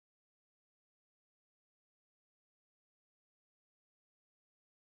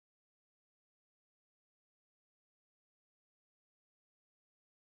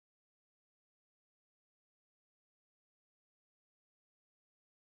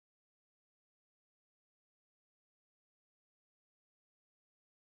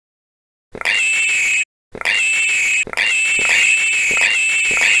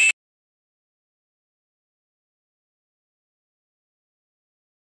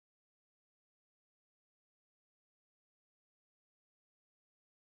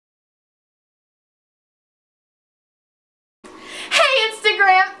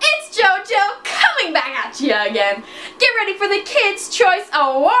again. Get ready for the Kids' Choice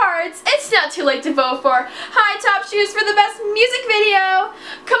Awards. It's not too late to vote for High Top Shoes for the best music video.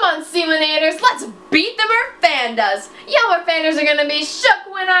 Come on, Seamanators, let's beat the Merfandas. Y'all Merfanders are gonna be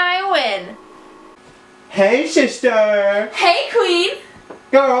shook when I win. Hey, sister. Hey, Queen.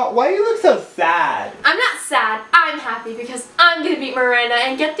 Girl, why do you look so sad? I'm not sad. I'm happy because I'm gonna beat Miranda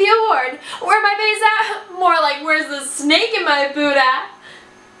and get the award. Where my bae's at? More like, where's the snake in my boot at?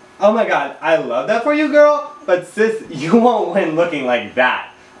 Oh my god, I love that for you, girl. But sis, you won't win looking like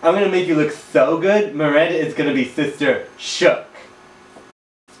that. I'm gonna make you look so good, Miranda is gonna be sister shook.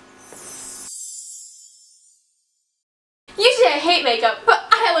 Usually I hate makeup, but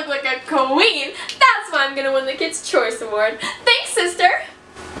I look like a queen. That's why I'm gonna win the Kids' Choice Award. Thanks, sister.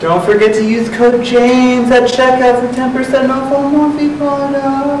 Don't forget to use code JAMES at checkout for 10% off all Morphe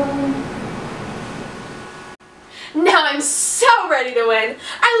products. Now I'm so ready to win.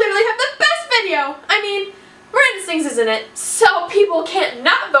 I literally have the best video. I mean, Miranda Sings is in it, so people can't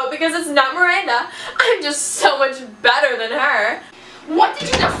not vote because it's not Miranda. I'm just so much better than her. What did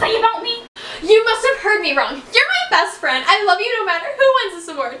you just say about me? You must have heard me wrong. You're my best friend. I love you no matter who wins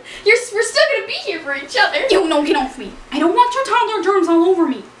this award. We're still gonna be here for each other. You know, get off me. I don't want your toddler germs all over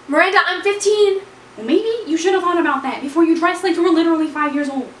me. Miranda, I'm 15. Well, maybe you should have thought about that before you dressed like you were literally 5 years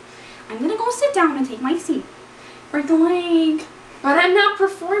old. I'm gonna go sit down and take my seat. Break the leg. But I'm not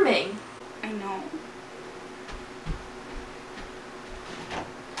performing. I know.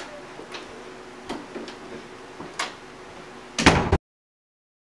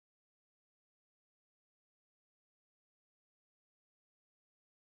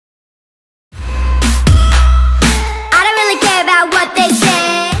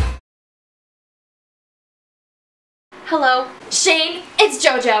 Hello. Shane, it's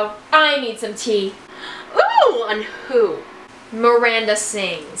Jojo. I need some tea. Ooh, on who? Miranda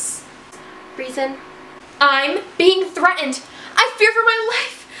Sings. Reason? I'm being threatened. I fear for my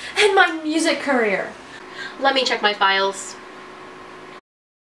life and my music career. Let me check my files.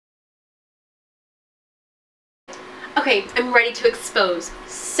 Okay, I'm ready to expose.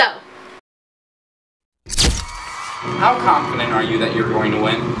 So. How confident are you that you're going to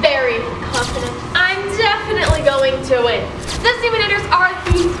win? Very confident. I'm definitely going to win. The Seamanators are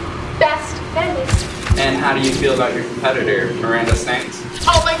the best bandits. And how do you feel about your competitor, Miranda Sings?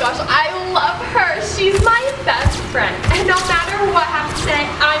 Oh my gosh, I love her. She's my best friend. And no matter what happens today,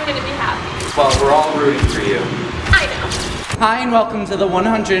 I'm going to be happy. Well, we're all rooting for you. I know. Hi and welcome to the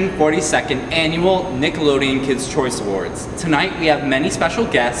 142nd Annual Nickelodeon Kids' Choice Awards. Tonight we have many special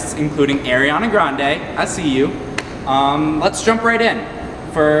guests, including Ariana Grande, I see you. Let's jump right in.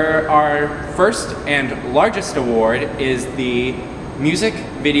 For our first and largest award is the Music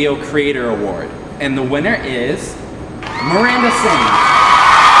Video Creator Award. And the winner is Miranda Sings.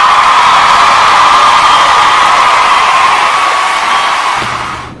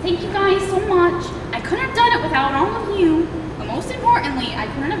 Thank you guys so much. I couldn't have done it without all of you. But most importantly, I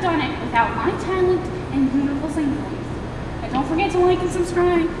couldn't have done it without my talent and beautiful singing voice. And don't forget to like and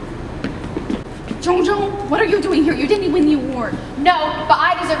subscribe. Jojo, what are you doing here? You didn't win the award. No, but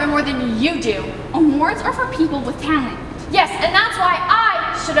I deserve it more than you do. Awards are for people with talent. Yes, and that's why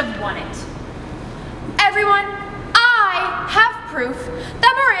I should have won it. Everyone, I have proof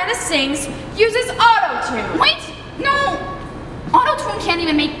that Miranda Sings uses auto-tune. Wait, no! Auto-tune can't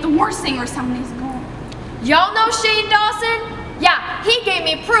even make the worst singer sound as good. Y'all know Shane Dawson? Yeah, he gave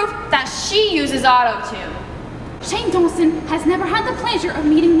me proof that she uses auto-tune. Shane Dawson has never had the pleasure of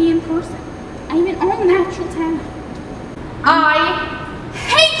meeting me in person. I'm an all-natural talent. I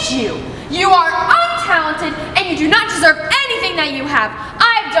hate you! You are untalented and you do not deserve anything that you have.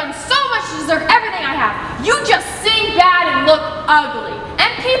 I've done so much to deserve everything I have. You just sing bad and look ugly.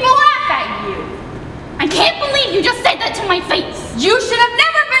 And people laugh at you. I can't believe you just said that to my face. You should have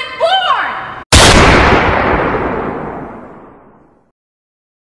never been born!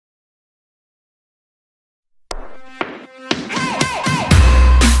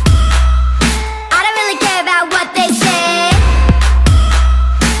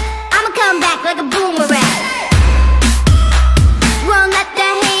 Like a boomerang. Won't let the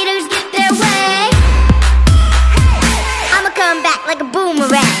haters get their way. I'ma come back like a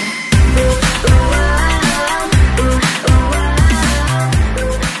boomerang.